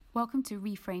Welcome to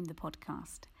Reframe the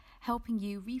Podcast, helping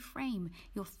you reframe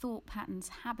your thought patterns,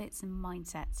 habits, and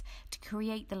mindsets to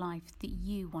create the life that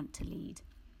you want to lead.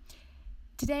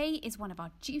 Today is one of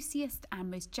our juiciest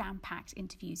and most jam-packed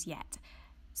interviews yet.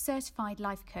 Certified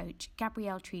life coach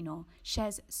Gabrielle Trinor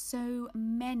shares so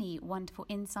many wonderful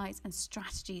insights and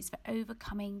strategies for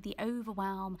overcoming the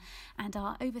overwhelm and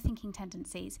our overthinking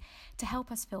tendencies to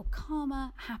help us feel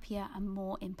calmer, happier, and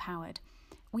more empowered.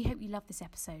 We hope you love this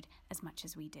episode as much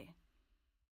as we do.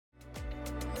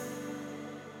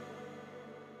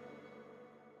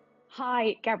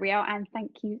 Hi, Gabrielle, and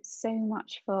thank you so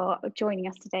much for joining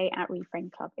us today at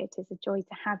Reframe Club. It is a joy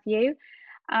to have you.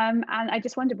 And I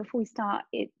just wonder, before we start,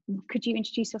 could you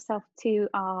introduce yourself to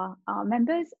our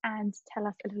members and tell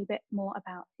us a little bit more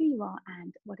about who you are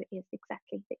and what it is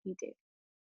exactly that you do?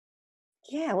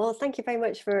 Yeah, well, thank you very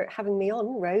much for having me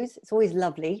on, Rose. It's always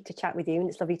lovely to chat with you, and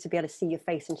it's lovely to be able to see your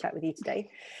face and chat with you today.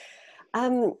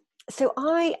 So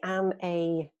I am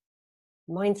a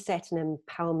mindset and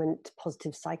empowerment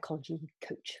positive psychology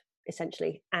coach,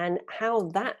 essentially. And how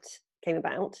that came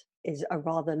about is a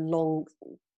rather long,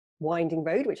 winding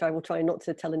road, which I will try not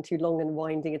to tell in too long and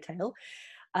winding a tale.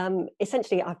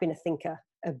 Essentially, I've been a thinker,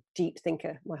 a deep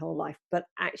thinker my whole life, but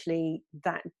actually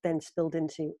that then spilled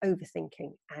into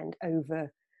overthinking and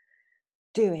overdoing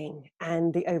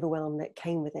and the overwhelm that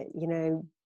came with it. You know,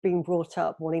 being brought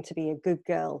up wanting to be a good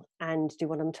girl and do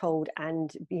what I'm told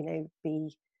and, you know,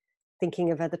 be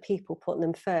thinking of other people, putting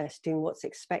them first, doing what's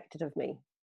expected of me.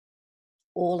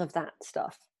 All of that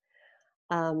stuff.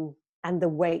 And the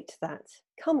weight that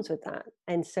comes with that.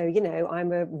 And so, you know,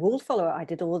 I'm a rule follower. I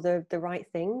did all the right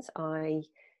things. I,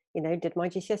 you know, did my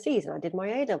GCSEs and I did my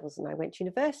A levels and I went to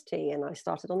university and I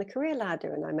started on the career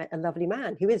ladder and I met a lovely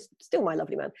man who is still my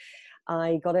lovely man.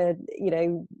 I got a, you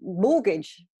know,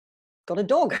 mortgage, got a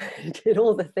dog, did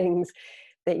all the things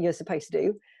that you're supposed to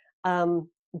do.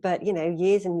 But, you know,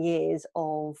 years and years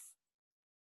of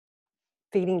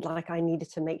feeling like I needed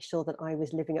to make sure that I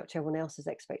was living up to everyone else's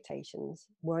expectations,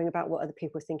 worrying about what other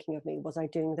people were thinking of me. Was I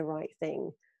doing the right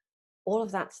thing? All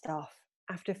of that stuff,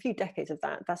 after a few decades of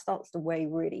that, that starts to weigh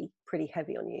really pretty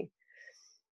heavy on you.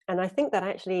 And I think that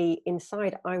actually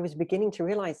inside, I was beginning to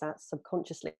realize that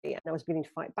subconsciously, and I was beginning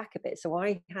to fight back a bit. So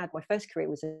I had my first career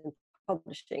was in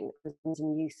publishing, was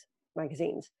in youth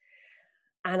magazines.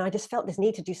 And I just felt this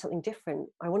need to do something different.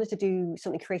 I wanted to do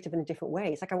something creative in a different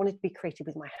way. It's like I wanted to be creative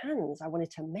with my hands. I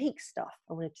wanted to make stuff.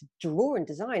 I wanted to draw and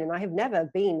design. And I have never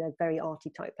been a very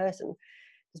arty type person. It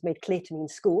was made clear to me in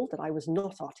school that I was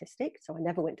not artistic. So I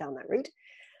never went down that route.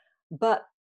 But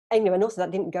anyway, and also that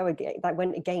didn't go again. That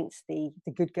went against the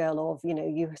good girl of, you know,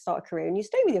 you start a career and you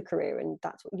stay with your career and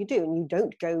that's what you do. And you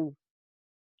don't go,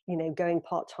 you know, going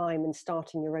part-time and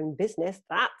starting your own business.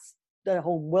 That's the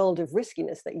whole world of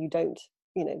riskiness that you don't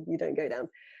go down.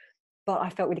 But I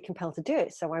felt really compelled to do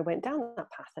it. So I went down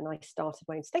that path and I started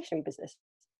my own stationery business,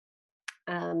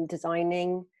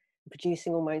 designing,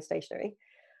 producing all my own stationery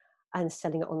and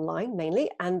selling it online mainly.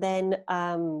 And then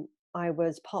I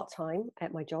was part-time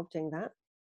at my job doing that.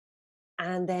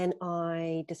 And then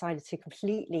I decided to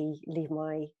completely leave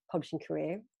my publishing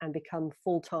career and become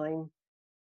full-time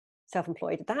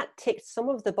self-employed. That ticked some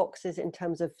of the boxes in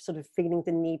terms of sort of feeling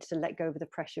the need to let go of the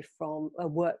pressure from a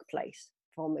workplace,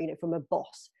 from a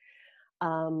boss.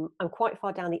 I'm quite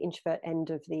far down the introvert end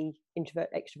of the introvert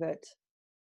extrovert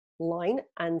line,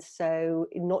 and so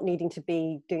not needing to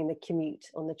be doing the commute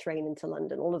on the train into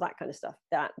London, all of that kind of stuff.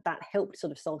 That helped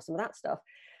sort of solve some of that stuff.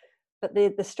 But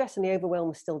the stress and the overwhelm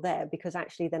was still there because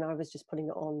actually then I was just putting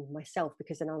it on myself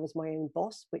because then I was my own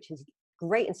boss, which is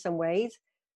great in some ways,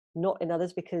 not in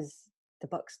others because the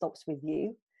buck stops with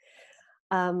you.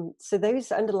 So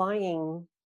those underlying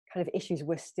kind of issues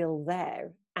were still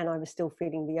there and I was still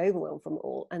feeling the overwhelm from it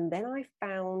all. And then I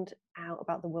found out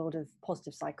about the world of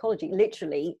positive psychology,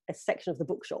 literally a section of the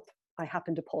bookshop I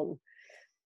happened upon.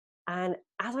 And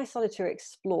as I started to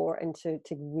explore and to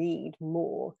read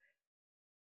more,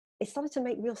 it started to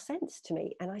make real sense to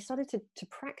me. And I started to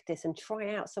practice and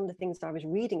try out some of the things that I was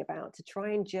reading about to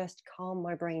try and just calm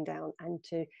my brain down and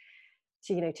to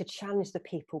challenge the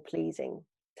people pleasing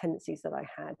tendencies that I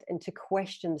had and to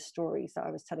question the stories that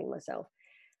I was telling myself.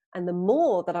 And the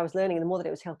more that I was learning, the more that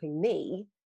it was helping me,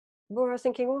 the more I was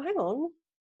thinking, well, hang on,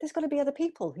 there's got to be other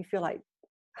people who feel like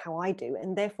how I do.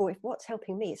 And therefore, if what's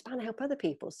helping me, it's bound to help other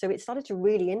people. So it started to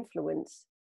really influence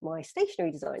my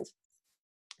stationery designs.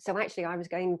 So actually, I was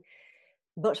going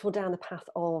much more down the path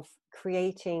of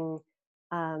creating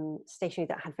stationery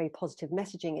that had very positive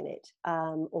messaging in it,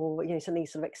 or something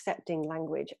sort of accepting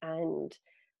language. And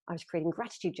I was creating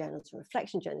gratitude journals and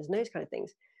reflection journals and those kind of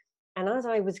things. And as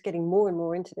I was getting more and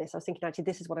more into this, I was thinking, actually,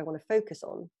 this is what I want to focus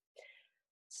on.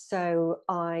 So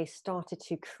I started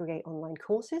to create online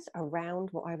courses around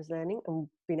what I was learning and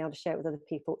being able to share it with other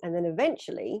people. And then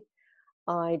eventually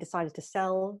I decided to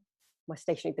sell my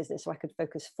stationery business so I could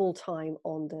focus full time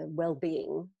on the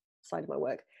well-being side of my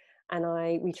work. And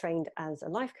I retrained as a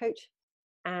life coach,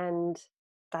 and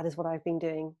that is what I've been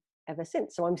doing ever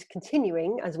since. So I'm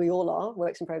continuing, as we all are,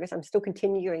 works in progress. I'm still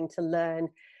continuing to learn,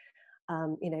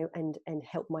 and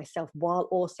help myself, while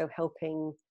also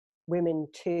helping women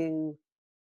to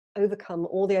overcome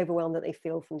all the overwhelm that they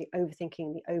feel from the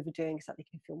overthinking, the overdoing, so that they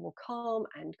can feel more calm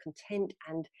and content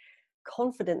and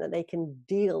confident that they can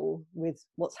deal with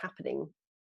what's happening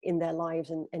in their lives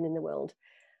and in the world.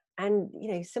 And,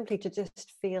 simply to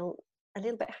just feel a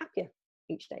little bit happier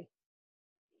each day.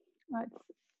 That's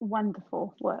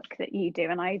wonderful work that you do.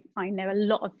 And I know a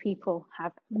lot of people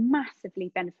have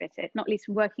massively benefited, not least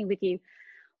from working with you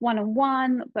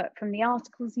one-on-one, but from the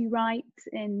articles you write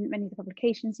in many of the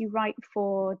publications you write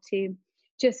for, to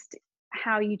just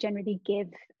how you generally give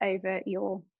over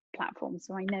your platform.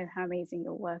 So I know how amazing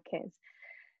your work is.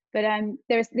 But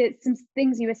there's some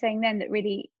things you were saying then that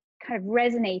really kind of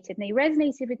resonated, and they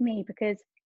resonated with me because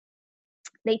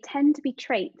they tend to be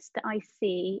traits that I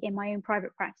see in my own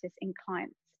private practice in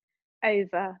clients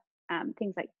over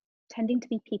things like tending to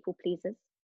be people pleasers,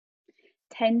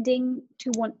 tending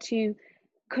to want to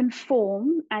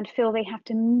conform and feel they have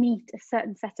to meet a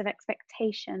certain set of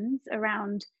expectations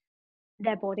around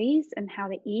their bodies and how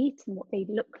they eat and what they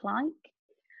look like,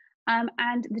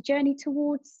 and the journey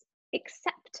towards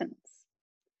acceptance,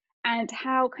 and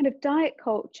how kind of diet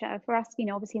culture for us,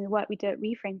 obviously in the work we do at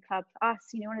Reframe Club, for us,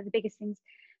 one of the biggest things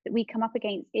that we come up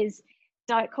against is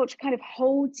diet culture kind of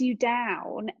holds you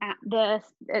down at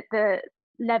the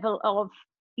level of,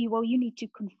 you need to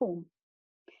conform.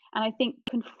 And I think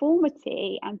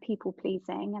conformity and people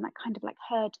pleasing and that kind of like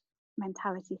herd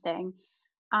mentality thing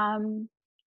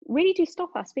really do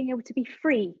stop us being able to be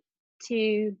free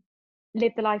to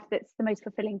live the life that's the most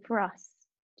fulfilling for us.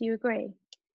 Do you agree?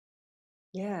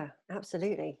 Yeah,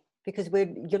 absolutely. Because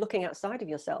you're looking outside of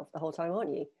yourself the whole time,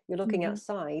 aren't you? You're looking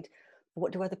outside.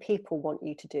 What do other people want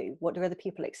you to do? What do other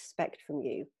people expect from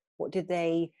you? What do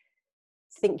they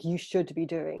think you should be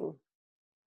doing?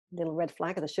 Little red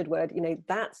flag of the should word,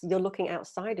 you're looking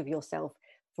outside of yourself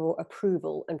for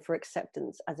approval and for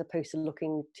acceptance, as opposed to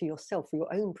looking to yourself for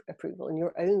your own approval and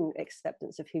your own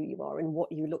acceptance of who you are and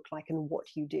what you look like and what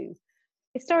you do.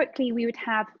 Historically, we would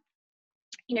have,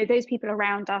 those people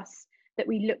around us that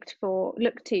we looked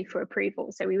to for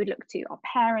approval. So we would look to our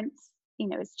parents,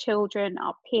 as children,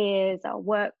 our peers, our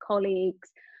work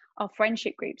colleagues, our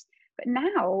friendship groups. But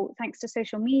now, thanks to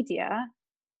social media,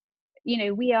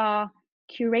 we are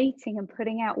curating and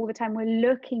putting out all the time. We're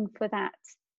looking for that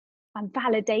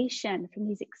validation from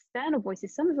these external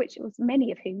voices, some of which,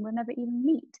 many of whom we'll never even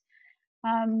meet.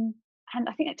 And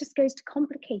I think that just goes to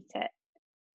complicate it.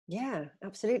 Yeah,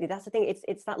 absolutely. That's the thing.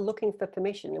 It's that looking for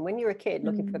permission. And when you're a kid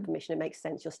looking for permission, it makes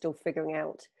sense. You're still figuring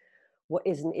out what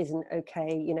isn't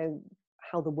okay,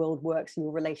 how the world works and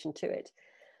your relation to it.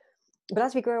 But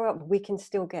as we grow up, we can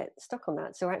still get stuck on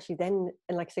that. So actually then,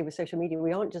 and like I say, with social media,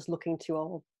 we aren't just looking to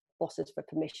our bosses for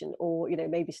permission, or,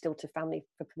 maybe still to family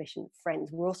for permission,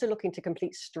 friends. We're also looking to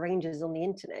complete strangers on the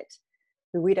internet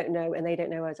who we don't know and they don't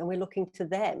know us. And we're looking to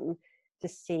them to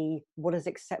see what is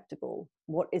acceptable,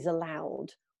 what is allowed,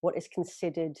 what is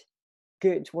considered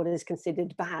good, what is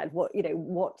considered bad, what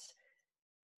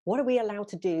are we allowed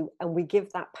to do? And we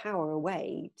give that power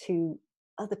away to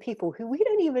other people who we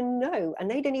don't even know,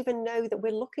 and they don't even know that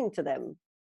we're looking to them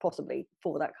possibly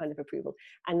for that kind of approval.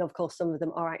 And of course, some of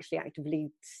them are actually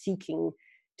actively seeking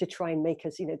to try and make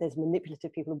us, there's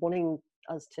manipulative people wanting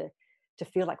us to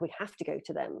feel like we have to go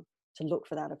to them to look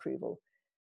for that approval.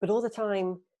 But all the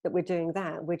time that we're doing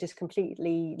that, we're just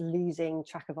completely losing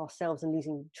track of ourselves and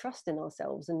losing trust in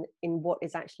ourselves and in what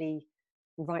is actually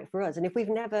right for us. And if we've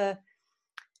never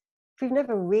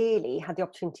really had the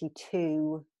opportunity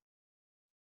to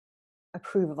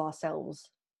approve of ourselves,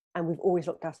 and we've always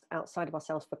looked outside of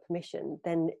ourselves for permission,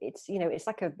 then it's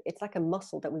like a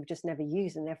muscle that we've just never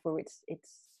used, and therefore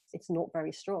it's not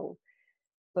very strong.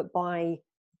 But by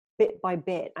bit by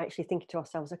bit, actually thinking to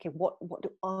ourselves, okay, what do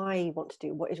I want to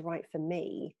do? What is right for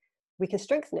me? We can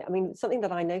strengthen it. I mean, something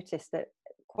that I noticed that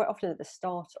quite often at the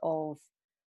start of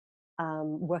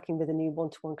working with a new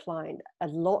one-to-one client, a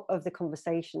lot of the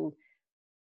conversation,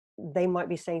 they might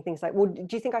be saying things like, well,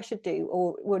 do you think I should do?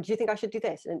 Or, well, do you think I should do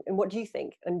this? And what do you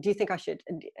think? And do you think I should?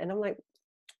 And I'm like,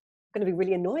 I'm going to be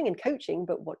really annoying in coaching,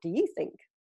 but what do you think?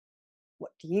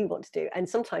 What do you want to do? And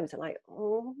sometimes they're like,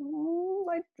 oh,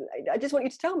 I just want you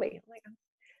to tell me. I'm like,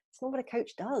 It's not what a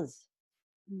coach does.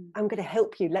 Mm. I'm going to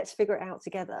help you. Let's figure it out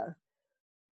together.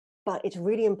 But it's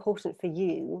really important for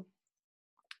you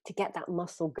to get that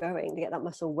muscle going, to get that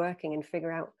muscle working and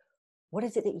figure out what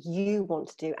is it that you want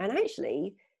to do. And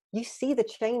actually, you see the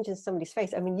change in somebody's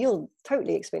face. I mean, you'll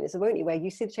totally experience it, won't you? Where you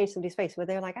see the change in somebody's face where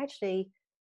they're like, actually,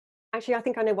 I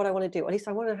think I know what I want to do. At least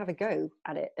I want to have a go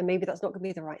at it. And maybe that's not going to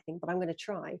be the right thing, but I'm going to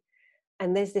try.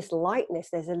 And there's this lightness,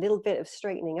 there's a little bit of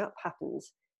straightening up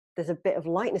happens. There's a bit of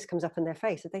lightness comes up in their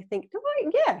face and they think,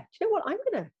 yeah, do you know what? I'm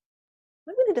going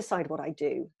to decide what I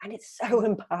do. And it's so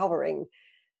empowering.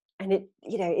 And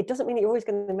it doesn't mean that you're always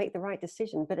going to make the right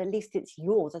decision, but at least it's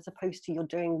yours, as opposed to you're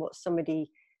doing what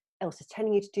somebody else is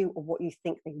telling you to do or what you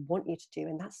think they want you to do.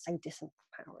 And that's so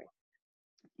disempowering.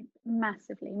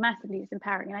 Massively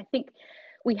disempowering. And I think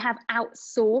we have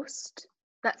outsourced,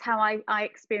 that's how I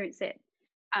experience it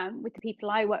with the people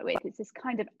I work with. It's this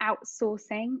kind of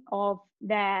outsourcing of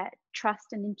their trust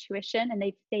and intuition,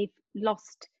 and they've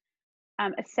lost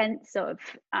a sense of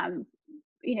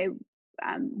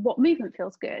what movement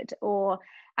feels good, or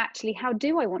actually how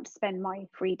do I want to spend my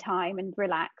free time and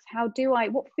relax,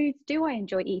 what foods do I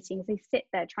enjoy eating, as they sit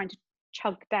there trying to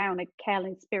chug down a kale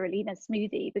and spirulina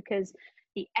smoothie because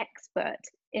the expert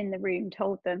in the room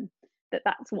told them that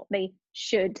that's what they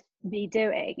should be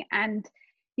doing. And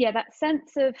yeah, that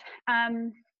sense of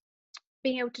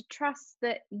being able to trust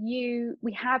that we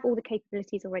have all the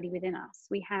capabilities already within us,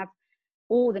 we have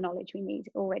all the knowledge we need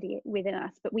already within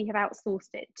us, but we have outsourced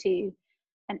it to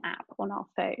an app on our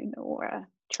phone or a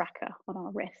tracker on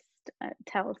our wrist.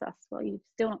 Tells us, well, you've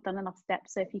still not done enough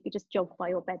steps, so if you could just jog by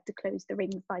your bed to close the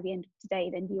rings by the end of today,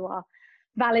 then you are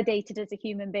validated as a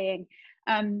human being.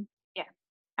 Yeah,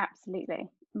 absolutely,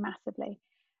 massively.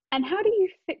 And how do you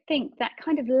think that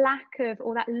kind of lack of,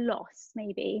 or that loss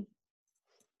maybe,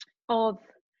 of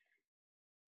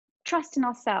trust in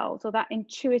ourselves, or that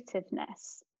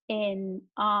intuitiveness in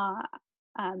our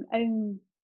own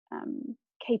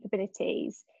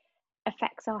capabilities,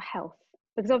 affects our health?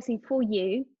 Because obviously for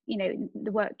you,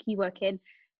 the work you work in,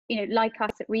 like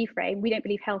us at Reframe, we don't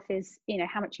believe health is,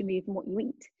 how much you move and what you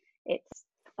eat. It's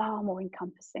far more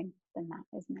encompassing than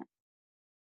that, isn't it?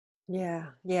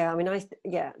 Yeah. I mean,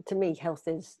 to me, health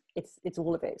is, it's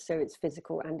all of it. So it's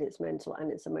physical and it's mental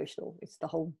and it's emotional. It's the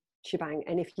whole shebang.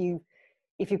 And if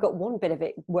you've got one bit of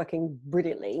it working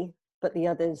brilliantly, but the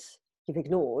others you've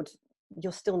ignored,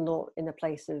 you're still not in a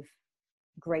place of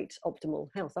great optimal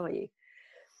health, are you?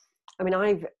 I mean,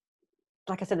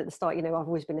 like I said at the start, I've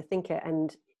always been a thinker,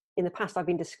 and in the past I've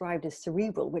been described as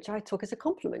cerebral, which I took as a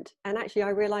compliment. And actually I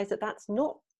realized that that's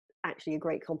not actually a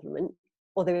great compliment,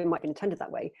 although it might be intended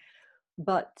that way.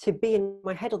 But to be in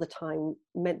my head all the time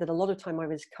meant that a lot of time I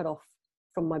was cut off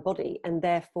from my body, and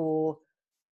therefore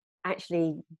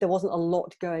actually there wasn't a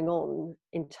lot going on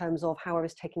in terms of how I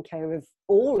was taking care of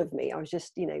all of me. I was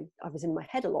just, I was in my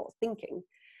head a lot thinking.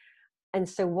 And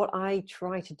so what I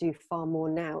try to do far more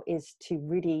now is to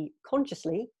really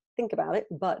consciously think about it,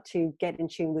 but to get in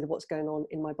tune with what's going on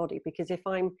in my body. Because if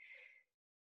I'm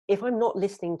not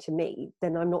listening to me,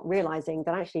 then I'm not realizing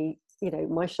that actually,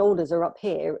 my shoulders are up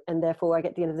here, and therefore I get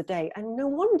to the end of the day, and no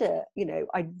wonder,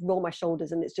 I roll my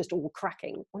shoulders and it's just all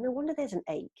cracking. Or no wonder there's an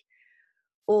ache.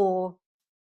 Or,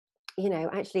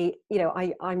 actually,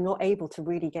 I'm not able to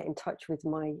really get in touch with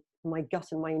my gut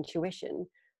and my intuition,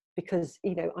 because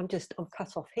I'm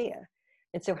cut off here.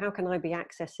 And so how can I be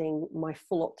accessing my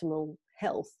full optimal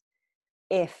health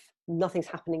if nothing's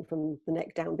happening from the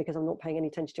neck down, because I'm not paying any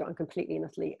attention to it? I'm completely and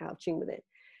utterly out of tune with it.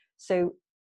 So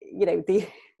the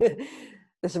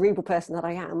the cerebral person that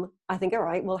I am, I think, all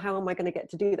right, well, how am I going to get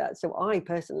to do that? So I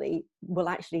personally will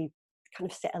actually kind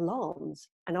of set alarms,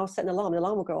 and I'll set an alarm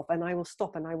will go off, and I will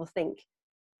stop and I will think,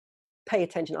 pay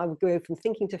attention. I would go from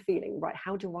thinking to feeling. Right,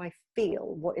 how do I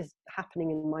feel? What is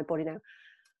happening in my body now?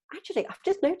 Actually, I've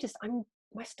just noticed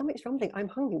my stomach's rumbling. I'm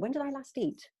hungry. When did I last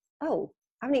eat? Oh,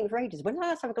 I haven't eaten for ages. When did I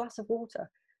last have a glass of water?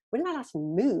 When did I last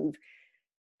move?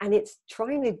 And it's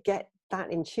trying to get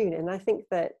that in tune. And I think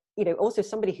that, also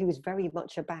somebody who is very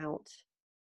much about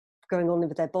going on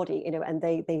with their body, and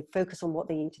they focus on what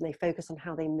they eat and they focus on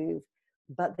how they move,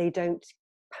 but they don't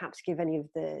perhaps give any of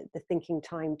the thinking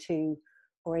time to,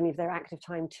 or any of their active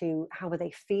time to, how are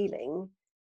they feeling?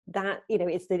 That,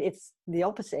 it's the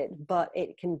opposite, but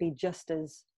it can be just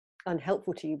as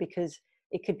unhelpful to you, because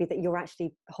it could be that you're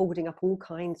actually holding up all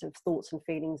kinds of thoughts and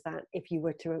feelings that, if you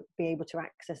were to be able to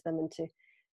access them and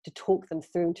to talk them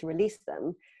through and to release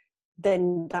them,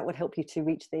 then that would help you to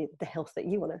reach the health that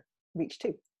you want to reach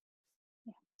too.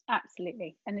 Yeah,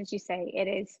 absolutely. And as you say, it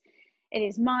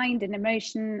is mind and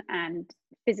emotion and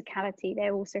physicality.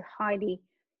 They're also highly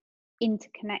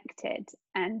interconnected.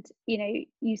 And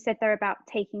you said there about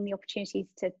taking the opportunities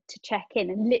to check in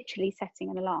and literally setting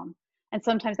an alarm. And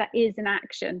sometimes that is an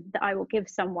action that I will give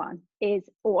someone,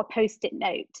 or a post-it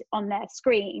note on their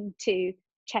screen to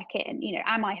check in.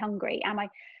 Am I hungry?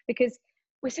 Because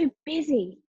we're so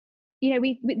busy.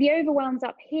 The overwhelm's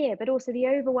up here, but also the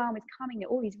overwhelm is coming at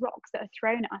all these rocks that are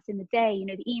thrown at us in the day.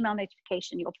 The email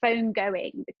notification, your phone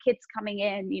going, the kids coming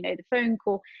in, the phone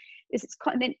call. It's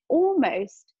then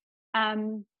almost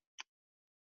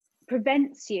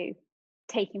prevents you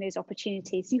taking those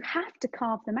opportunities. You have to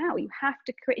carve them out. You have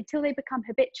to create until they become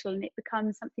habitual and it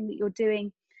becomes something that you're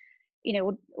doing,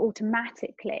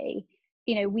 automatically.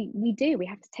 We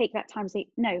have to take that time to say,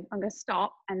 no, I'm going to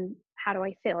stop. And how do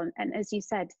I feel? And as you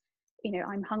said,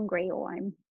 I'm hungry, or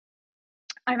I'm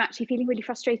actually feeling really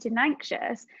frustrated and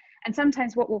anxious. And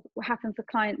sometimes what will happen for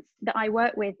clients that I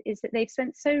work with is that they've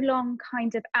spent so long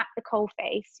kind of at the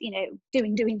coalface,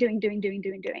 doing.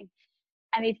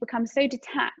 And they've become so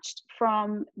detached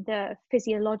from the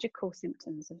physiological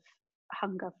symptoms of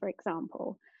hunger, for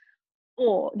example,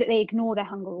 or that they ignore their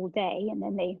hunger all day and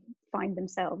then they find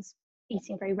themselves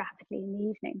eating very rapidly in the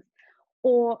evenings.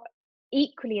 Or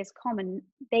equally as common,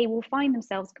 they will find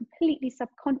themselves completely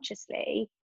subconsciously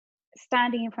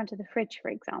standing in front of the fridge, for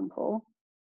example.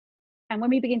 And when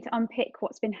we begin to unpick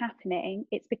what's been happening,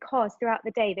 it's because throughout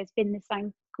the day there's been this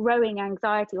growing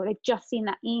anxiety, or they've just seen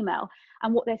that email.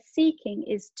 And what they're seeking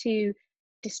is to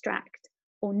distract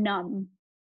or numb,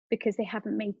 because they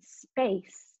haven't made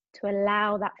space to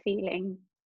allow that feeling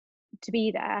to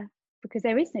be there, because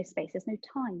there is no space, there's no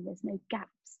time, there's no gaps.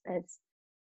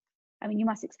 You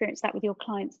must experience that with your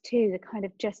clients too. The kind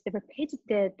of just the rapidity,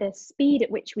 the speed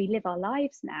at which we live our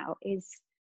lives now is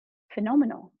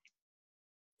phenomenal.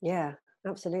 Yeah,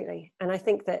 absolutely. And I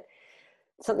think that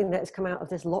something that has come out of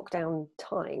this lockdown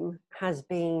time has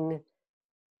been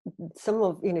some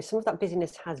of that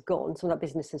busyness has gone, some of that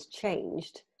business has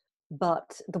changed,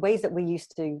 but the ways that we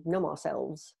used to numb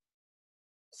ourselves,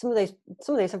 some of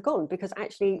those have gone, because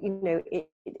actually,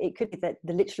 it could be that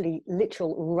the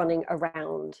literal running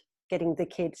around, getting the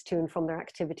kids to and from their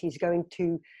activities, going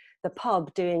to the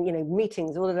pub, doing,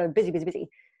 meetings, all of the busy.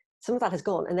 Some of that has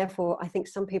gone. And therefore, I think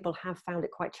some people have found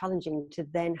it quite challenging to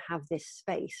then have this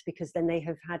space, because then they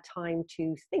have had time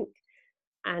to think.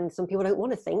 And some people don't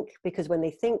want to think, because when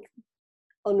they think,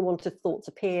 unwanted thoughts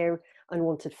appear,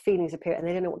 unwanted feelings appear, and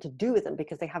they don't know what to do with them,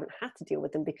 because they haven't had to deal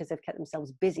with them, because they've kept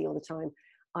themselves busy all the time,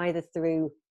 either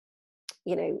through,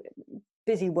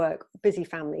 busy work, busy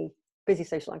family, busy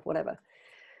social life, whatever.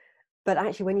 But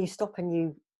actually, when you stop and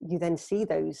you then see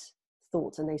those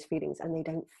thoughts and those feelings and they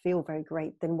don't feel very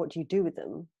great, then what do you do with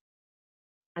them?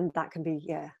 And that can be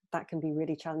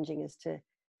really challenging as to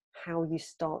how you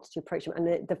start to approach them.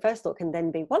 And the first thought can then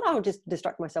be, well, I'll just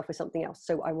distract myself with something else.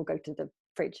 So I will go to the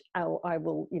fridge, I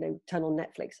will turn on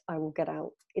Netflix, I will get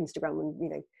out Instagram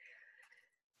and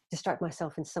distract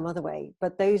myself in some other way.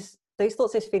 But those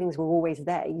thoughts, those feelings were always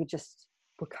there. You just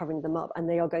were covering them up, and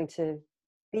they are going to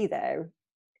be there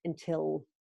until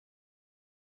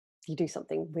you do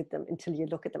something with them, until you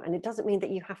look at them. And it doesn't mean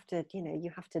that you have to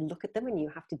look at them and you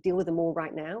have to deal with them all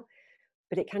right now,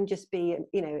 but it can just be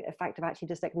a fact of actually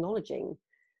just acknowledging,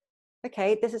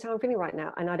 okay, this is how I'm feeling right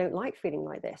now, and I don't like feeling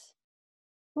like this.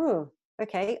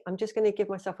 Okay, I'm just going to give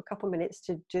myself a couple minutes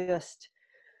to just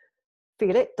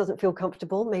feel it. Doesn't feel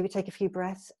comfortable, maybe take a few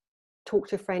breaths, talk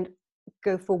to a friend,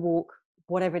 go for a walk,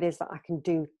 whatever it is that I can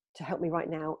do to help me right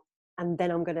now, and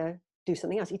then I'm going to do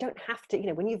something else. You don't have to,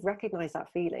 when you've recognized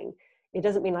that feeling, it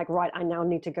doesn't mean like, right, I now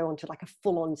need to go on to like a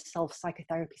full-on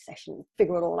self-psychotherapy session,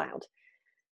 figure it all out.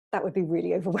 That would be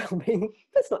really overwhelming.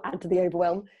 Let's not add to the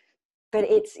overwhelm. But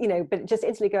it's, but just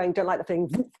instantly going, don't like the thing,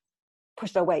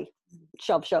 push it away,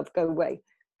 shove, go away.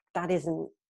 That isn't,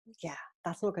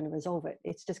 that's not going to resolve it.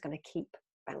 It's just going to keep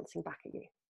bouncing back at you.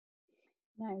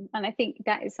 No, and I think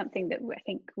that is something that I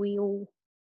think we all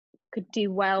could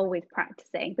do well with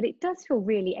practicing, but it does feel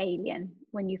really alien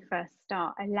when you first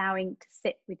start allowing to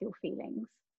sit with your feelings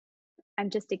and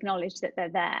just acknowledge that they're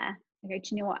there. And go,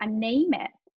 do you know what? And name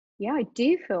it. Yeah,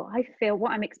 I feel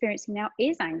what I'm experiencing now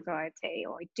is anxiety,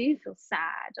 or I do feel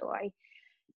sad, or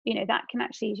that can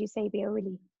actually, as you say, be a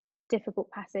really difficult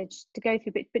passage to go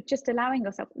through, but just allowing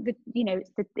yourself,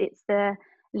 it's the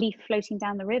leaf floating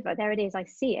down the river. There it is. I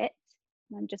see it.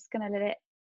 And I'm just going to let it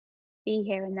be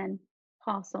here and then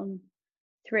pass on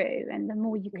through. And the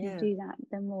more you can do that,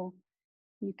 the more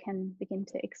you can begin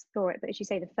to explore it. But as you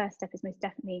say, the first step is most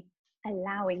definitely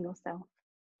allowing yourself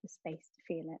the space to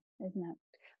feel it, isn't it?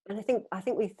 And I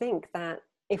think we think that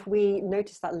if we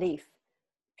notice that leaf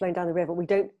flowing down the river, we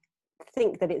don't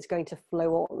think that it's going to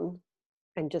flow on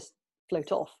and just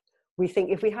float off. We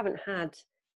think if we haven't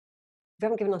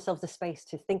given ourselves the space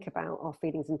to think about our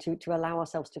feelings and to allow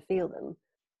ourselves to feel them,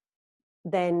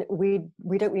 then we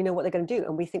don't really know what they're going to do.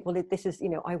 And we think, well, this is,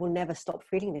 I will never stop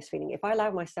feeling this feeling. If I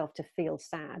allow myself to feel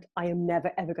sad, I am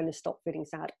never, ever going to stop feeling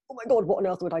sad. Oh my God, what on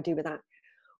earth would I do with that?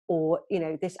 Or,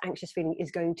 this anxious feeling is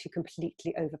going to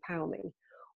completely overpower me.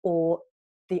 Or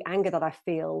the anger that I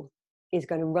feel is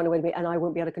going to run away with me and I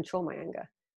won't be able to control my anger.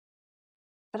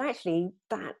 But actually,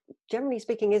 that, generally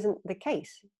speaking, isn't the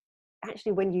case.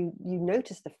 Actually, when you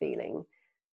notice the feeling,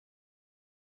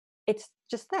 it's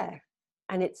just there.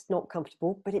 And it's not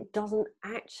comfortable, but it doesn't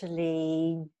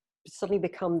actually suddenly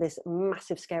become this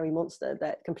massive scary monster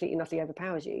that completely and utterly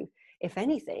overpowers you. If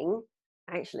anything,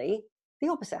 actually, the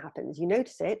opposite happens. You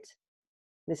notice it.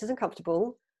 This is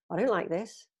uncomfortable. I don't like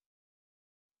this.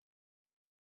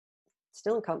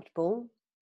 Still uncomfortable.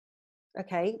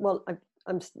 Okay, well,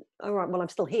 I'm all right. Well, I'm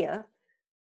still here.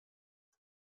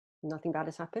 Nothing bad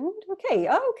has happened. Okay,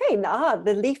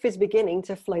 the leaf is beginning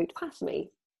to float past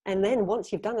me. And then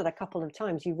once you've done it a couple of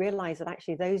times, you realize that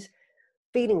actually those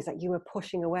feelings that you were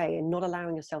pushing away and not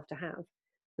allowing yourself to have,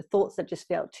 the thoughts that just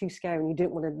felt too scary and you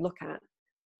didn't want to look at,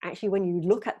 actually when you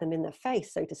look at them in the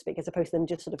face, so to speak, as opposed to them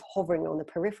just sort of hovering on the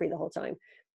periphery the whole time,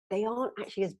 they aren't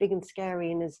actually as big and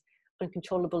scary and as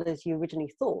uncontrollable as you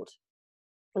originally thought.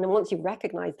 And then once you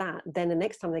recognize that, then the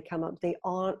next time they come up, they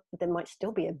might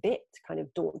still be a bit kind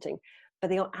of daunting, but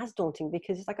they aren't as daunting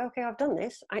because it's like, okay, I've done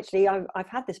this. Actually, I've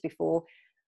had this before.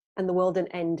 And the world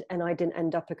didn't end, and I didn't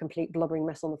end up a complete blubbering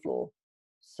mess on the floor.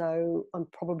 So I'm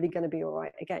probably going to be all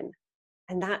right again.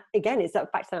 And that, again, is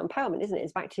that back to that empowerment, isn't it?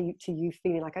 It's back to you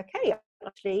feeling like, okay,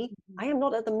 actually, I am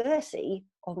not at the mercy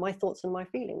of my thoughts and my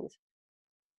feelings.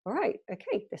 All right,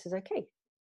 okay, this is okay.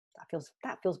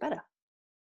 That feels better.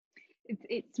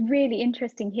 It's really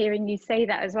interesting hearing you say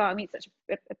that as well. I mean, it's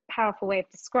such a powerful way of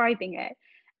describing it.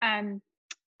 And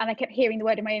I kept hearing the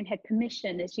word in my own head,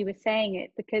 permission, as you were saying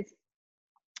it, because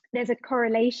there's a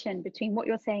correlation between what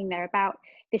you're saying there about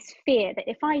this fear that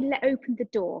if I open the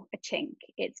door a chink,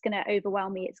 it's going to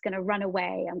overwhelm me, it's going to run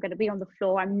away, I'm going to be on the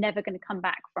floor, I'm never going to come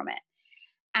back from it.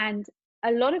 And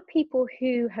a lot of people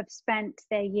who have spent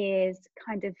their years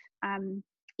kind of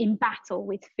in battle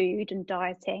with food and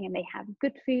dieting, and they have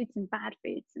good foods and bad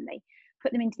foods, and they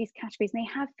put them into these categories, and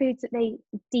they have foods that they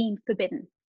deem forbidden.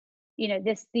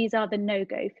 These are the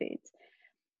no-go foods.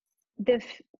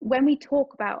 When we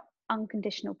talk about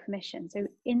unconditional permission, so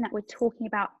in that we're talking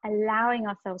about allowing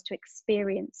ourselves to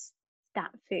experience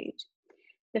that food,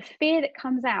 the fear that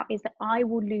comes out is that I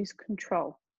will lose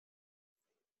control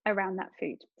around that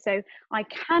food. So I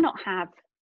cannot have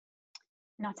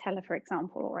Nutella, for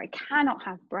example, or I cannot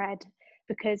have bread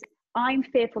because I'm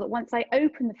fearful that once I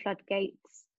open the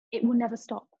floodgates, it will never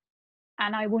stop,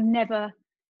 and I will never,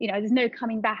 there's no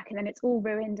coming back, and then it's all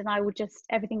ruined, and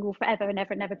everything will forever and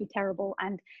ever and ever be terrible.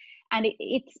 And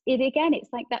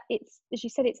it's like that. It's, as you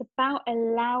said, it's about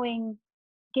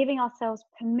giving ourselves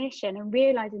permission and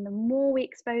realizing the more we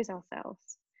expose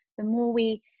ourselves, the more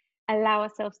we allow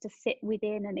ourselves to sit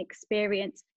within and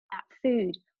experience that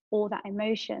food or that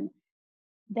emotion,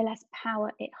 the less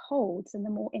power it holds and the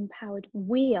more empowered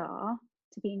we are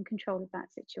to be in control of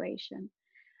that situation.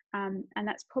 And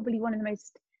that's probably one of the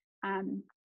most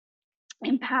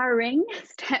empowering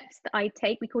steps that I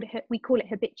take. We call it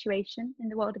habituation in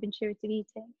the world of intuitive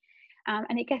eating, and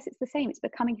I guess it's the same. It's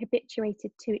becoming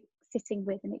habituated to sitting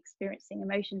with and experiencing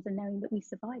emotions and knowing that we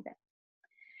survive it.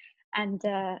 And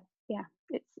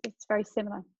it's very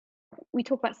similar. We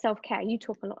talk about self-care. You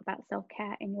talk a lot about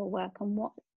self-care in your work and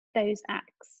what those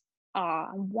acts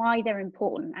are and why they're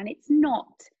important. And it's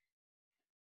not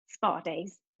spa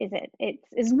days, is it? It's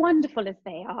as wonderful as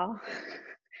they are,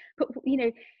 but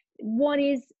what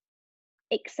is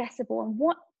accessible, and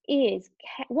what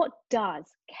does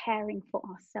caring for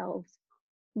ourselves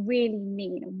really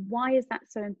mean, and why is that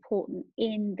so important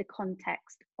in the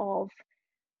context of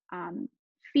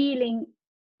feeling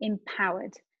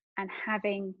empowered and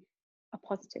having a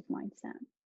positive mindset?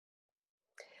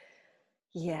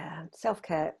 Yeah,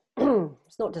 self-care.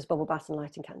 It's not just bubble baths and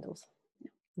lighting candles,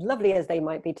 lovely as they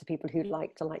might be to people who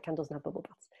like to light candles and have bubble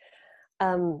baths.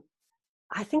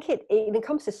 I think it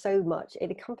encompasses so much.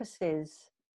 It encompasses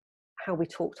how we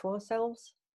talk to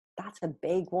ourselves. That's a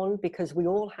big one, because we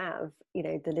all have,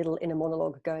 the little inner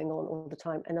monologue going on all the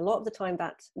time. And a lot of the time,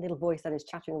 that little voice that is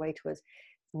chattering away to us,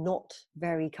 not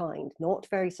very kind, not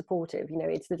very supportive.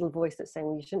 It's little voice that's saying,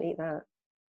 well, you shouldn't eat that.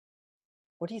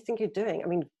 What do you think you're doing? I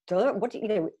mean,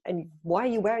 and why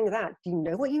are you wearing that? Do you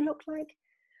know what you look like?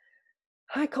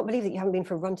 I can't believe that you haven't been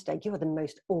for a run today. You are the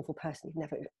most awful person you've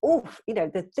never.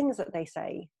 The things that they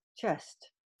say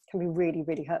just can be really,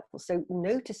 really hurtful. So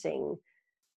noticing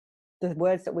the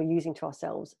words that we're using to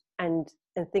ourselves and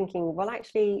thinking, well,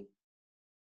 actually,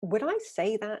 would I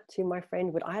say that to my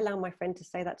friend? Would I allow my friend to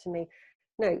say that to me?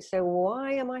 No. So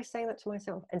why am I saying that to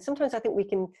myself? And sometimes I think we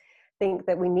can think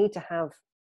that we need to have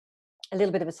a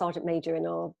little bit of a sergeant major in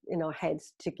our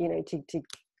heads to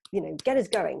get us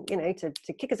going,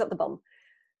 to kick us up the bum.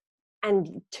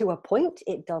 And to a point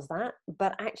it does that,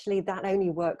 but actually that only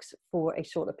works for a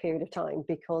shorter period of time,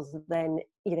 because then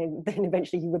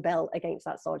eventually you rebel against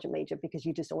that sergeant major because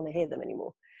you just don't want to hear them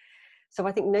anymore. So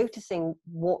I think noticing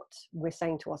what we're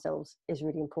saying to ourselves is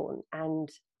really important, and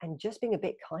just being a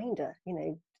bit kinder,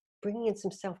 bringing in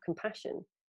some self-compassion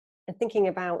and thinking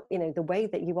about, the way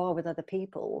that you are with other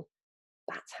people.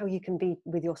 That's how you can be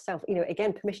with yourself.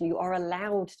 Again, permission. You are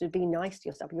allowed to be nice to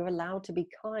yourself. You're allowed to be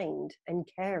kind and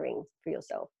caring for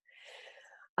yourself.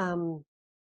 Honoring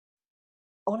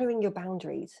your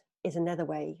boundaries is another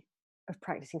way of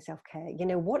practicing self-care.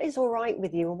 What is all right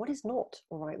with you and what is not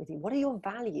all right with you? What are your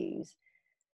values?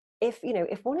 If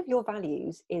one of your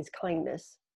values is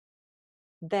kindness,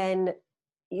 then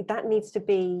that needs to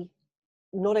be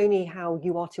not only how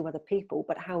you are to other people,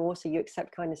 but how also you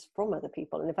accept kindness from other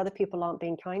people. And if other people aren't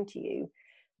being kind to you,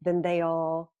 then they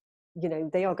are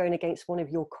going against one of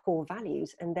your core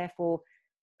values. And therefore,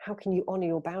 how can you honor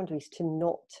your boundaries to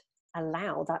not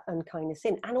allow that unkindness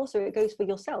in? And also it goes for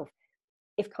yourself.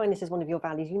 If kindness is one of your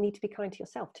values, you need to be kind to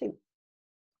yourself too.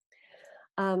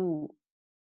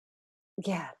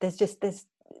 There's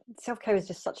self-care is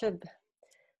just such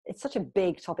a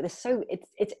big topic.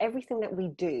 It's everything that we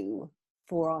do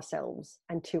for ourselves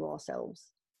and to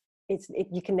ourselves.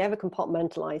 You can never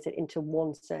compartmentalize it into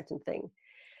one certain thing.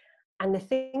 And the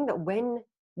thing that when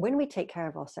we take care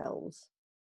of ourselves,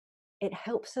 it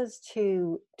helps us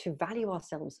to value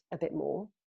ourselves a bit more.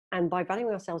 And by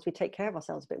valuing ourselves, we take care of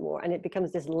ourselves a bit more. And it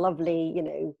becomes this lovely,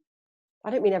 I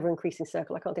don't mean ever increasing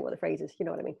circle. I can't think what the phrase is. You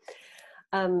know what I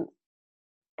mean?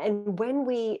 And when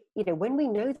we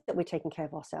know that we're taking care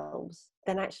of ourselves,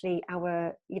 then actually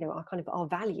our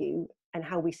value and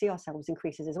how we see ourselves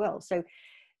increases as well. So,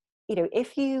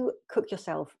 if you cook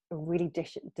yourself a really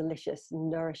delicious,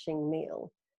 nourishing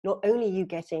meal, not only are you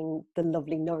getting the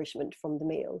lovely nourishment from the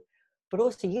meal, but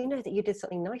also that you did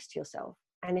something nice to yourself.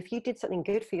 And if you did something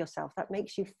good for yourself, that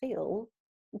makes you feel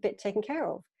a bit taken care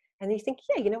of. And you think,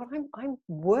 yeah, you know what, I'm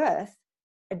worth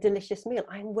a delicious meal.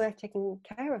 I'm worth taking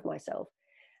care of myself.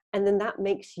 And then that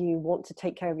makes you want to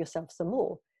take care of yourself some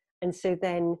more. And so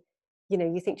then,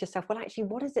 you think to yourself, well, actually,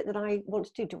 what is it that I want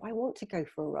to do? Do I want to go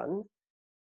for a run?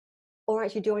 Or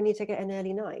actually, do I need to get an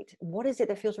early night? What is it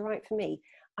that feels right for me?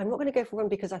 I'm not going to go for a run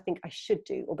because I think I should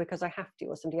do, or because I have to,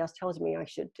 or somebody else tells me I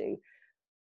should do.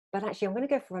 But actually, I'm going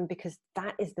to go for a run because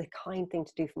that is the kind thing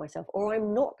to do for myself. Or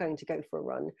I'm not going to go for a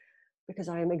run because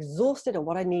I am exhausted and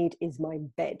what I need is my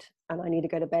bed and I need to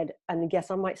go to bed. And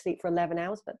yes, I might sleep for 11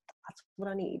 hours, but that's what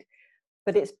I need.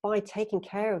 But it's by taking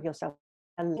care of yourself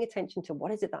and paying attention to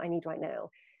what is it that I need right now,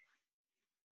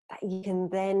 that you can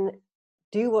then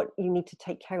do what you need to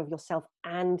take care of yourself.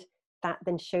 And that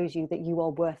then shows you that you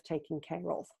are worth taking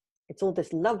care of. It's all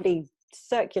this lovely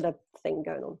circular thing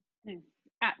going on.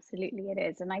 Absolutely it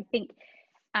is. And I think,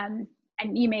 and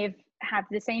you may have had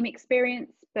the same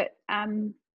experience, but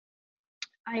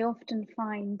I often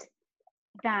find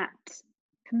that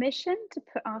permission to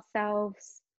put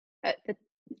ourselves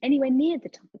anywhere near the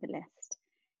top of the list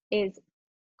is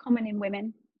common in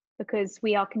women, because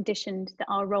we are conditioned that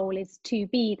our role is to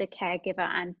be the caregiver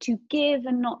and to give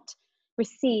and not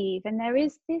receive. And there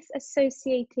is this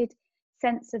associated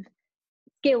sense of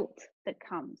guilt that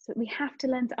comes that we have to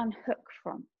learn to unhook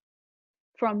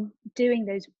from doing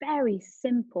those very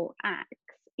simple acts.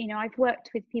 I've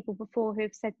worked with people before who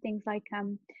have said things like,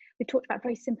 we talked about a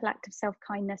very simple act of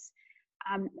self-kindness,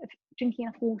 of drinking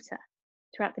enough water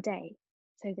throughout the day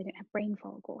so they don't have brain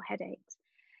fog or headaches.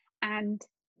 And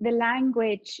the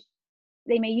language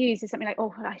they may use is something like,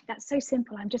 oh, that's so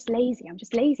simple, I'm just lazy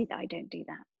that I don't do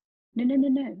that.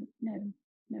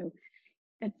 No,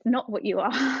 that's not what you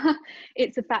are.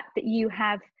 It's the fact that you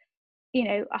have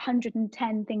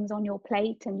 110 things on your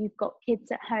plate and you've got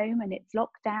kids at home and it's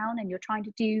lockdown and you're trying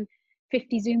to do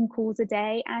 50 Zoom calls a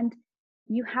day, and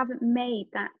you haven't made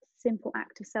that simple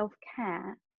act of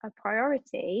self-care a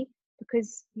priority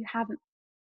because you haven't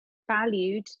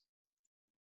valued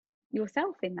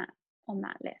yourself on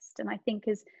that list. And I think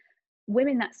as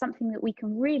women, that's something that we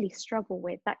can really struggle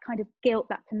with, that kind of guilt,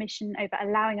 that permission over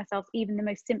allowing ourselves even the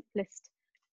most simplest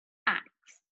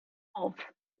acts of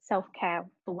self-care,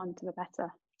 for want of a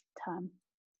better term.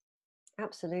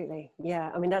 Absolutely.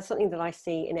 Yeah. I mean, that's something that I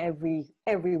see in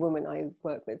every woman I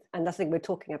work with. And that's the thing, we're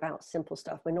talking about simple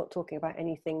stuff. We're not talking about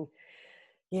anything,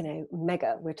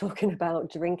 mega. We're talking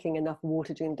about drinking enough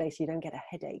water during the day so you don't get a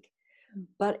headache. Mm.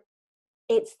 But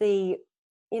it's the,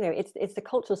 it's the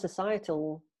cultural,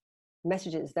 societal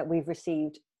messages that we've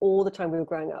received all the time we were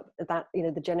growing up, that,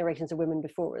 the generations of women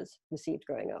before us received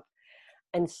growing up.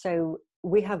 And so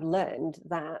we have learned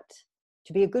that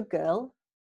to be a good girl,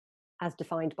 as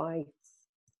defined by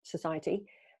society,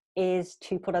 is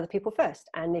to put other people first.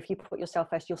 And if you put yourself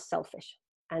first, you're selfish.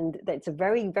 And it's a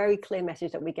very, very clear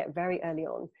message that we get very early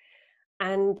on.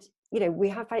 And, we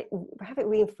have it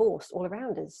reinforced all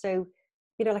around us. So,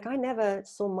 like I never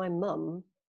saw my mum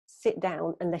sit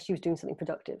down unless she was doing something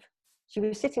productive. She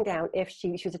was sitting down if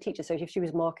she was a teacher. So if she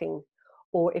was marking,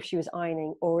 or if she was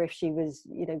ironing, or if she was,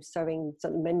 sewing,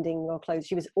 something, mending our clothes,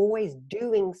 she was always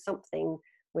doing something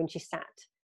when she sat.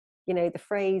 The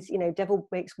phrase, devil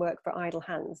makes work for idle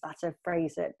hands, that's a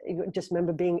phrase that I just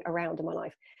remember being around in my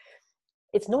life.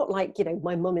 It's not like,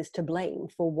 my mum is to blame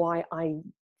for why I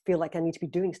feel like I need to be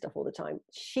doing stuff all the time.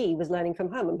 She was learning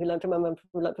from her mum, who learned from her mum,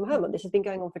 who learned from her mum. This has been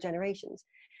going on for generations.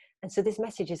 And so this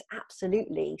message is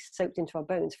absolutely soaked into our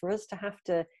bones for us to have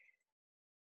to,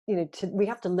 we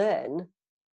have to learn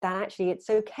that actually it's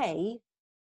okay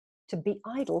to be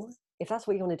idle if that's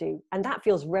what you want to do. And that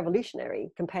feels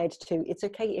revolutionary compared to, it's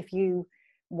okay if you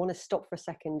want to stop for a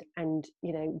second and,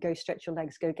 go stretch your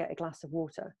legs, go get a glass of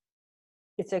water.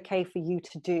 It's okay for you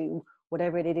to do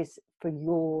whatever it is that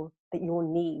your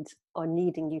needs are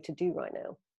needing you to do right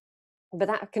now. But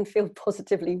that can feel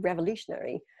positively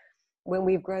revolutionary when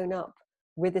we've grown up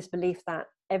with this belief that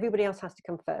everybody else has to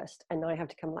come first and I have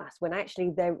to come last, when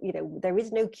actually there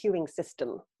is no queuing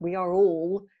system. We are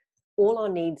all our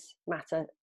needs matter.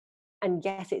 And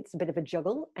yes, it's a bit of a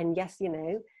juggle. And yes,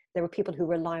 there are people who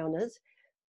rely on us.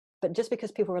 But just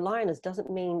because people rely on us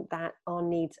doesn't mean that our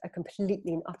needs are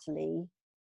completely and utterly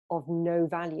of no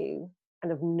value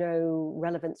and of no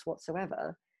relevance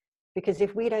whatsoever. Because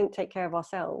if we don't take care of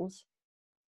ourselves,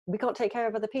 we can't take care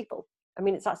of other people. I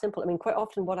mean, it's that simple. I mean, quite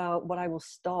often what I will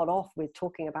start off with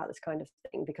talking about this kind of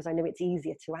thing, because I know it's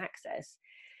easier to access,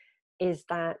 is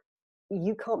that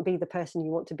you can't be the person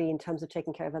you want to be in terms of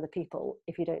taking care of other people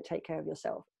if you don't take care of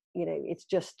yourself. It's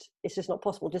just not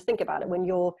possible. Just think about it. When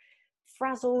you're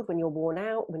frazzled, when you're worn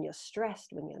out, when you're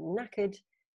stressed, when you're knackered,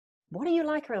 what are you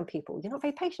like around people? You're not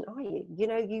very patient, are you?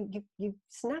 You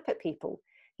snap at people.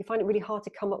 You find it really hard to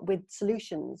come up with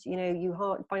solutions. You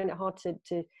find it hard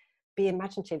to be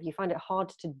imaginative. You find it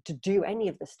hard to do any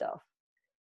of the stuff.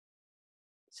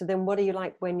 So then what are you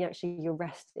like when you're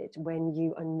rested, when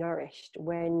you are nourished,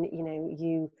 when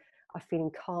you are feeling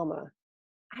calmer?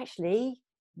 Actually,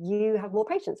 you have more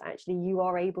patience. Actually, you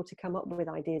are able to come up with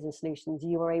ideas and solutions.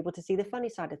 You are able to see the funny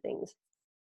side of things.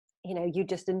 You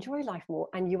just enjoy life more,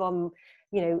 and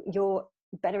you're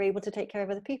better able to take care of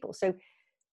other people. So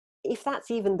if that's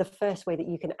even the first way that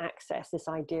you can access this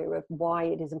idea of why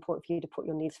it is important for you to put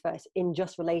your needs first in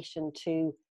just relation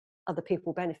to other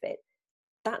people benefit,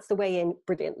 that's the way in.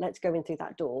 Brilliant. Let's go in through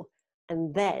that door.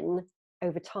 And then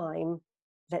over time,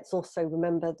 let's also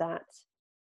remember that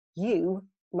you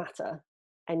matter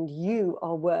and you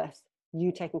are worth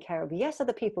you taking care of. Yes,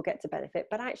 other people get to benefit,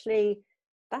 but actually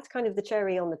that's kind of the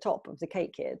cherry on the top of the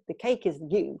cake here. The cake is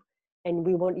you, and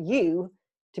we want you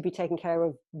to be taking care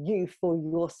of you for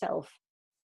yourself,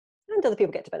 and other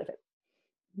people get to benefit.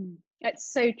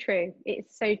 It's so true.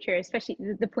 It's so true, especially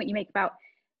the point you make about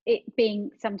it being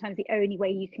sometimes the only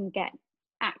way you can get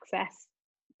access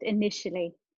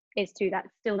initially is through that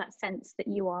sense that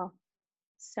you are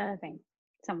serving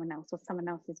someone else or someone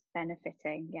else is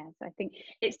benefiting. Yes, I think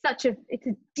it's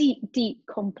a deep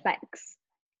complex,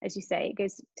 as you say. It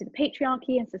goes to the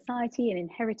patriarchy and society and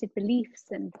inherited beliefs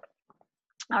and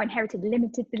our inherited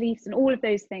limited beliefs and all of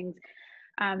those things.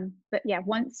 But yeah,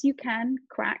 once you can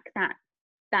crack that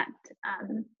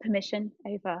permission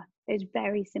over those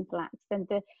very simple acts, then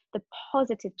the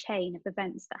positive chain of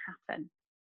events that happen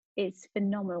is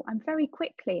phenomenal. And very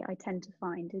quickly, I tend to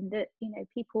find in that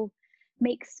people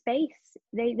make space.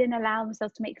 They then allow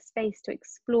themselves to make space to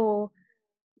explore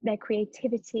their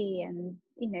creativity and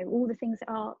all the things that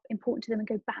are important to them, and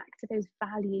go back to those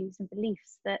values and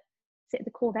beliefs that sit at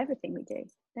the core of everything we do,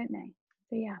 don't they?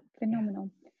 So yeah, phenomenal.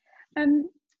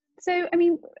 So I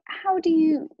mean,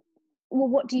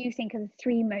 what do you think are the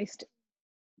three most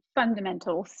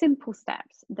fundamental, simple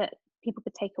steps that people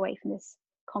could take away from this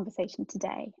conversation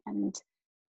today and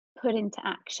put into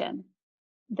action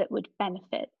that would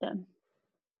benefit them?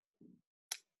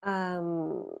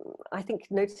 I think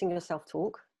noticing your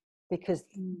self-talk, because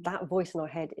that voice in our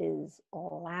head is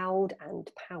loud and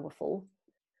powerful.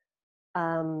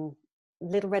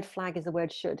 Little red flag is the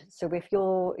word should. So if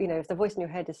you're, if the voice in your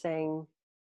head is saying,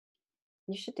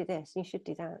 you should do this, you should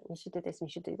do that, you should do this, and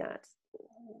you should do that.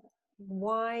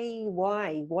 Why?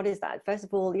 What is that? First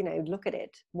of all, look at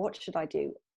it. What should I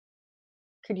do?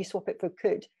 Could you swap it for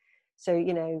could? So,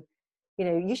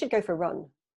 you should go for a run.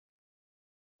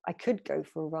 I could go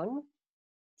for a run.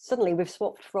 Suddenly we've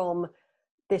swapped from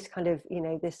this kind of,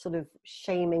 this sort of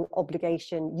shaming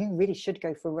obligation, you really should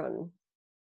go for a run,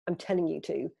 I'm telling you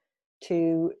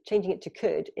to changing it to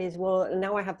could is, well,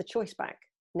 now I have the choice back.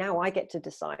 Now I get to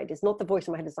decide. It's not the voice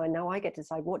in my head decide. Now I get to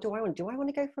decide, what do I want? Do I want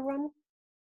to go for a run?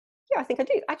 Yeah, I think I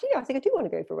do. Actually, yeah, I think I do want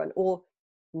to go for a run. Or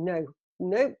no,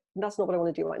 that's not what I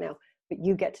want to do right now. But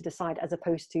you get to decide, as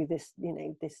opposed to this,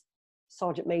 this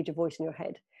sergeant major voice in your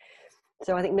head.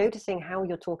 So I think noticing how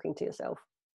you're talking to yourself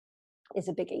is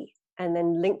a biggie. And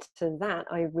then linked to that,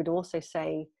 I would also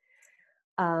say,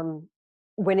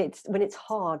 when it's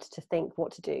hard to think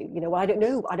what to do, well, I don't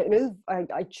know,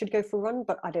 I should go for a run,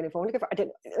 but I don't know if I want to go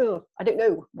for, I don't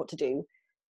know what to do.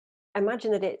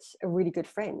 Imagine that it's a really good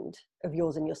friend of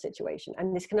yours in your situation,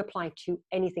 and this can apply to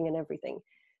anything and everything.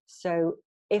 So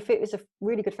if it was a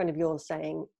really good friend of yours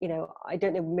saying, I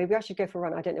don't know, maybe I should go for a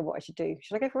run, I don't know what I should do.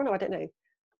 Should I go for a run? I don't know.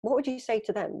 What would you say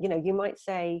to them? You might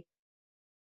say,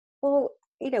 well,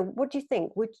 what do you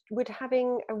think? Would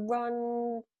having a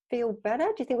run feel better?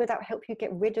 Do you think would that help you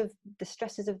get rid of the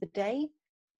stresses of the day?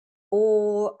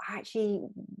 Or actually,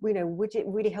 would it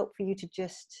really help for you to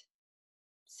just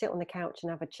sit on the couch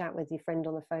and have a chat with your friend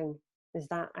on the phone? Is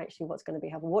that actually what's going to be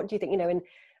helpful? What do you think?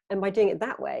 And by doing it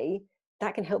that way,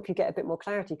 that can help you get a bit more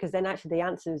clarity, because then actually the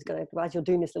answer is going to, as you're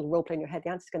doing this little role play in your head, the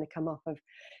answer is going to come up of,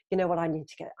 what I need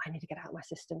to get out of my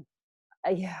system.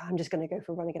 Yeah, I'm just going to go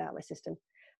for a run and get out of my system.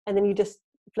 And then you just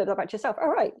flip that back to yourself. All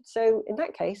right, so in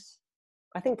that case,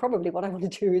 I think probably what I want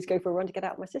to do is go for a run to get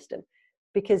out of my system,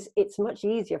 because it's much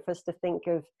easier for us to think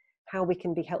of how we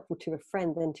can be helpful to a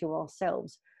friend than to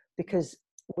ourselves, because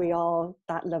we are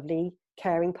that lovely,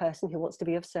 caring person who wants to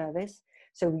be of service.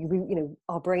 So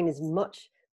our brain is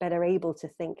much better able to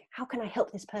think, how can I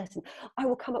help this person? I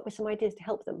will come up with some ideas to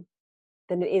help them,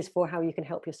 than it is for how you can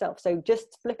help yourself. So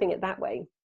just flipping it that way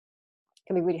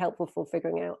can be really helpful for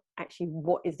figuring out actually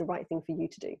what is the right thing for you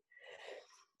to do.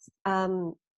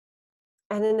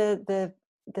 And then the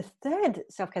third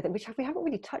self-care thing, which we haven't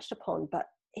really touched upon, but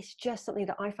it's just something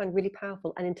that I find really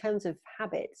powerful, and in terms of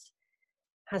habits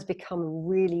has become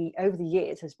really, over the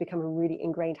years, has become a really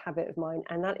ingrained habit of mine,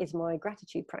 and that is my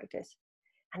gratitude practice.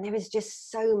 And there is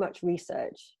just so much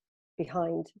research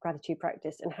behind gratitude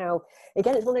practice, and how,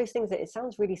 again, it's one of those things that it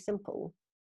sounds really simple,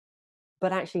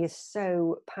 but actually is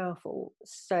so powerful.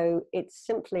 So it's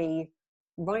simply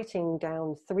writing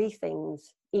down 3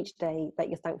 things each day that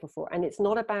you're thankful for. And it's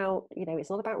not about, it's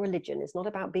not about religion. It's not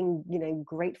about being,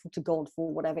 grateful to God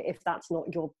for whatever, if that's not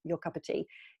your cup of tea.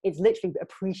 It's literally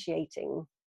appreciating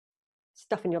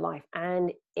stuff in your life.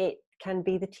 And it can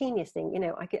be the teeniest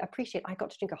thing. I could appreciate I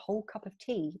got to drink a whole cup of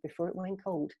tea before it went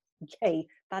cold. Yay,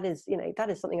 that is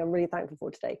something I'm really thankful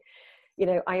for today.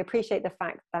 I appreciate the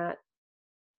fact that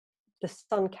the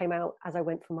sun came out as I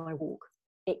went for my walk.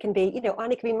 It can be, and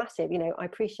it can be massive. I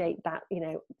appreciate that,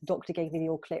 the doctor gave me the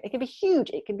all clear. It can be huge,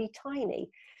 it can be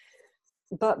tiny.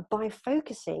 But by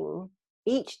focusing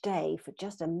each day for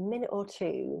just a minute or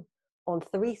two on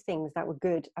 3 things that were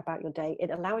good about your day,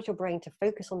 it allows your brain to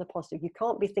focus on the positive. You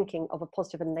can't be thinking of a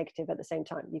positive and negative at the same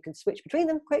time. You can switch between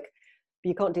them quick, but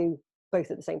you can't do both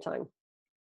at the same time.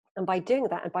 And by doing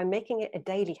that, and by making it a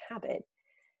daily habit,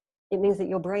 it means that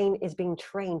your brain is being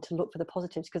trained to look for the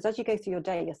positives. Because as you go through your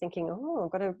day, you're thinking, oh,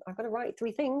 I've got to write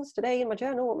 3 things today in my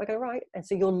journal. What am I going to write? And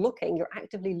so you're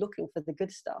actively looking for the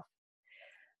good stuff.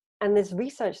 And there's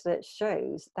research that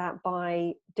shows that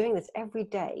by doing this every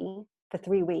day for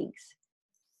 3 weeks,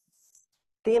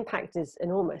 the impact is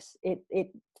enormous. It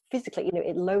physically,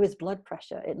 it lowers blood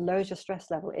pressure, it lowers your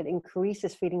stress level, it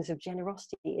increases feelings of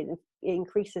generosity, it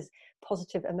increases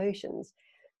positive emotions.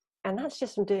 And that's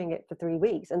just from doing it for 3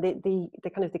 weeks. And the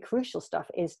kind of the crucial stuff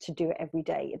is to do it every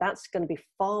day. That's going to be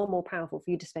far more powerful for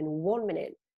you to spend 1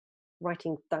 minute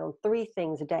writing down 3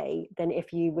 things a day than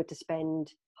if you were to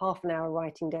spend half an hour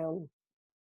writing down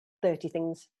 30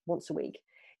 things once a week.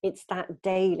 It's that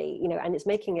daily, and it's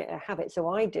making it a habit. So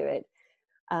I do it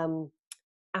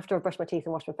after I brush my teeth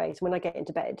and wash my face. When I get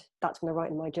into bed, that's when I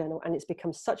write in my journal, and it's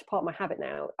become such part of my habit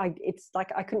now. It's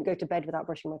like I couldn't go to bed without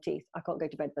brushing my teeth. I can't go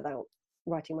to bed without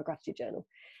writing my gratitude journal.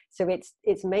 So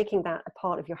it's making that a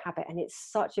part of your habit, and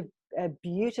it's such a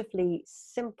beautifully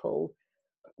simple,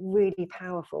 really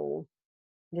powerful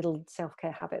little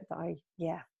self-care habit that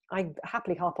I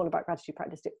happily harp on about gratitude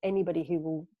practice to anybody who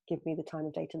will give me the time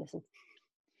of day to listen.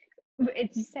 As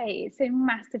you say, it's so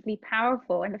massively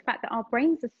powerful, and the fact that our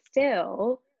brains are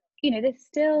still, they're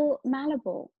still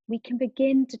malleable. We can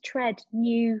begin to tread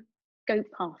new goat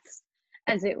paths,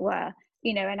 as it were,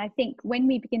 and I think when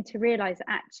we begin to realize that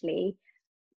actually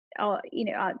our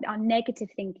negative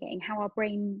thinking, how our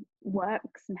brain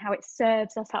works and how it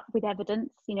serves us up with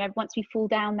evidence, once we fall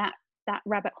down that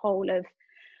rabbit hole of,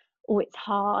 oh, it's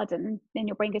hard, and then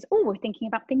your brain goes, oh, we're thinking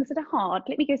about things that are hard,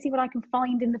 let me go see what I can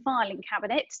find in the filing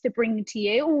cabinet to bring to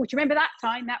you. Oh, do you remember that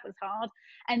time that was hard?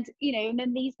 And and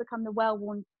then these become the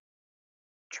well-worn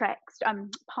treks,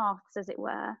 paths, as it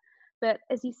were. But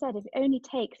as you said, if it only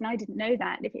takes, and I didn't know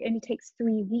that, if it only takes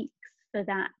 3 weeks for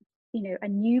that, a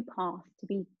new path to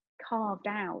be carved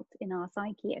out in our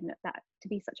psyche, and that to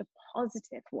be such a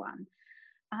positive one,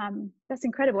 that's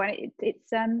incredible. And it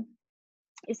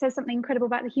says something incredible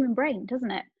about the human brain,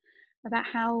 doesn't it? About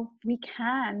how we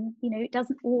can, it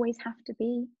doesn't always have to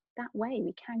be that way.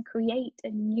 We can create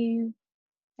a new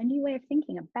way of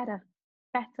thinking, a better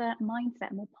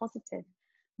mindset, a more positive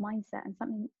mindset, and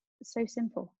something so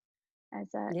simple as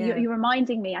you're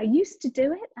reminding me. I used to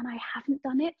do it, and I haven't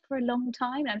done it for a long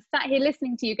time. And I'm sat here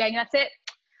listening to you, going, "That's it.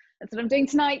 That's what I'm doing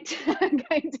tonight. I'm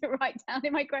going to write down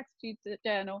in my gratitude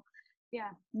journal." Yeah,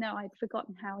 no, I'd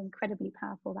forgotten how incredibly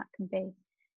powerful that can be.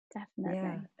 Definitely.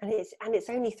 Yeah, and it's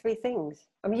only 3 things.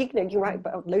 I mean, you can write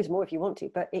about loads more if you want to,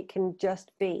 but it can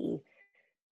just be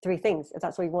 3 things if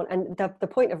that's what you want. And the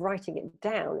point of writing it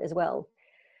down as well,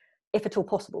 if at all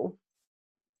possible,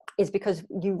 is because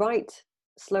you write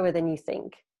slower than you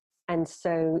think, and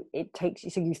so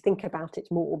you think about it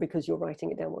more because you're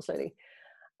writing it down more slowly.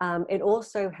 It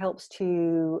also helps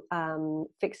to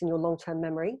fix in your long-term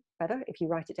memory better if you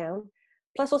write it down.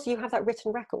 Plus, also you have that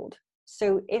written record.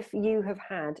 So if you have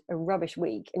had a rubbish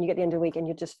week and you get the end of the week and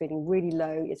you're just feeling really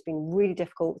low, it's been really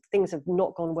difficult, things have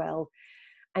not gone well,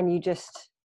 and you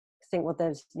just think, well,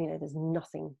 there's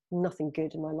nothing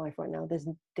good in my life right now. This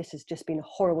has just been a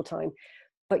horrible time.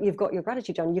 But you've got your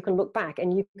gratitude journal. You can look back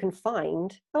and you can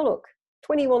find, oh look,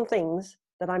 21 things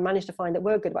that I managed to find that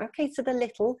were good. Okay, so they're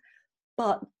little,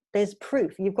 but there's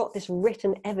proof. You've got this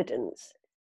written evidence.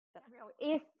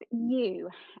 If you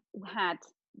had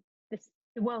the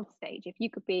world stage, if you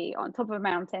could be on top of a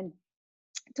mountain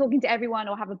talking to everyone,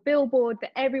 or have a billboard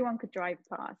that everyone could drive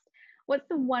past, what's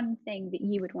the one thing that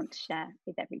you would want to share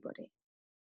with everybody?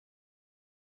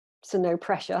 So no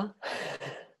pressure.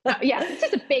 Yeah, it's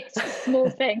just a small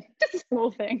thing. Just a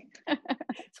small thing.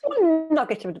 It's one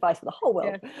nugget of advice for the whole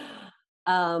world.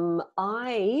 Yeah.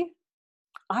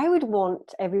 I would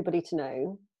want everybody to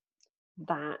know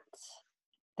that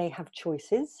they have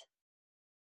choices,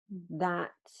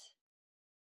 that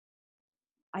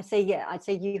I'd say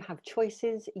you have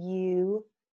choices. You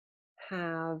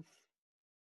have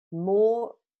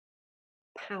more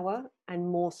power and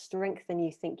more strength than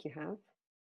you think you have,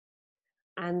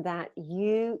 and that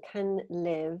you can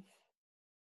live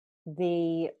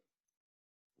the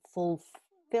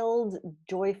fulfilled,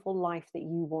 joyful life that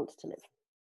you want to live.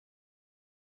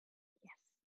 Yes.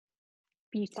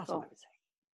 Beautiful. That's what I would say.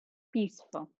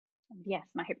 Beautiful. Yes,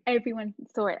 and I hope everyone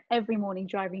saw it every morning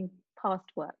driving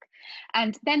past work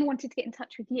and then wanted to get in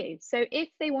touch with you. So if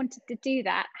they wanted to do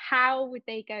that, how would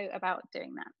they go about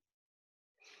doing that?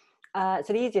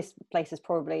 So the easiest place is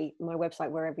probably my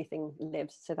website where everything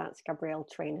lives. So that's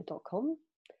gabrielletrainer.com.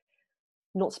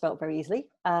 Not spelt very easily.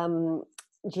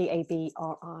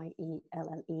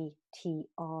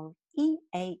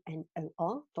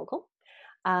 GABRELLETRAINOR.com.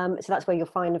 So that's where you'll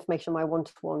find information on my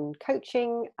one-to-one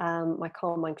coaching, my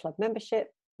Calm Mind Club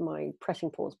membership, my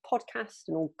Pressing Pause podcast,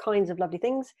 and all kinds of lovely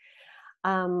things.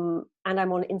 And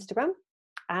I'm on Instagram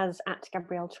as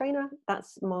 @GabrielleTrainer.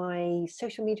 That's my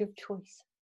social media of choice.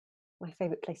 My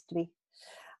favorite place to be.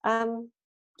 I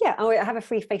have a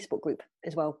free Facebook group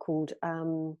as well called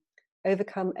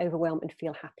Overcome, Overwhelm and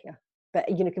Feel Happier. But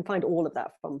you can find all of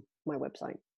that from my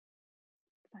website.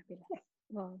 Fabulous.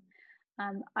 Well,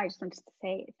 I just wanted to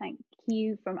say thank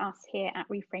you from us here at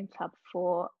Reframe Club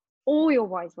for all your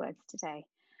wise words today.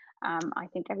 I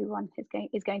think everyone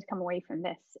is going to come away from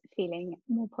this feeling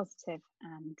more positive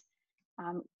and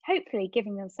hopefully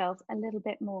giving themselves a little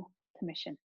bit more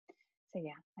permission. So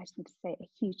yeah, I just want to say a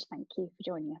huge thank you for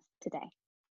joining us today.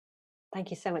 Thank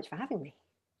you so much for having me.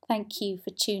 Thank you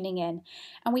for tuning in,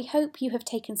 and we hope you have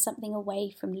taken something away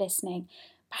from listening,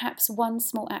 perhaps one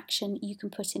small action you can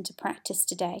put into practice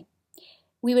today.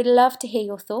 We would love to hear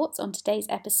your thoughts on today's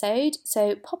episode,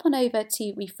 so pop on over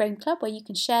to Reframe Club where you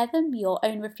can share them, your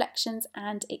own reflections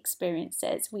and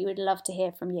experiences. We would love to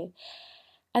hear from you.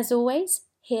 As always,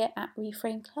 here at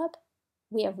Reframe Club,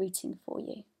 we are rooting for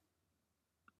you.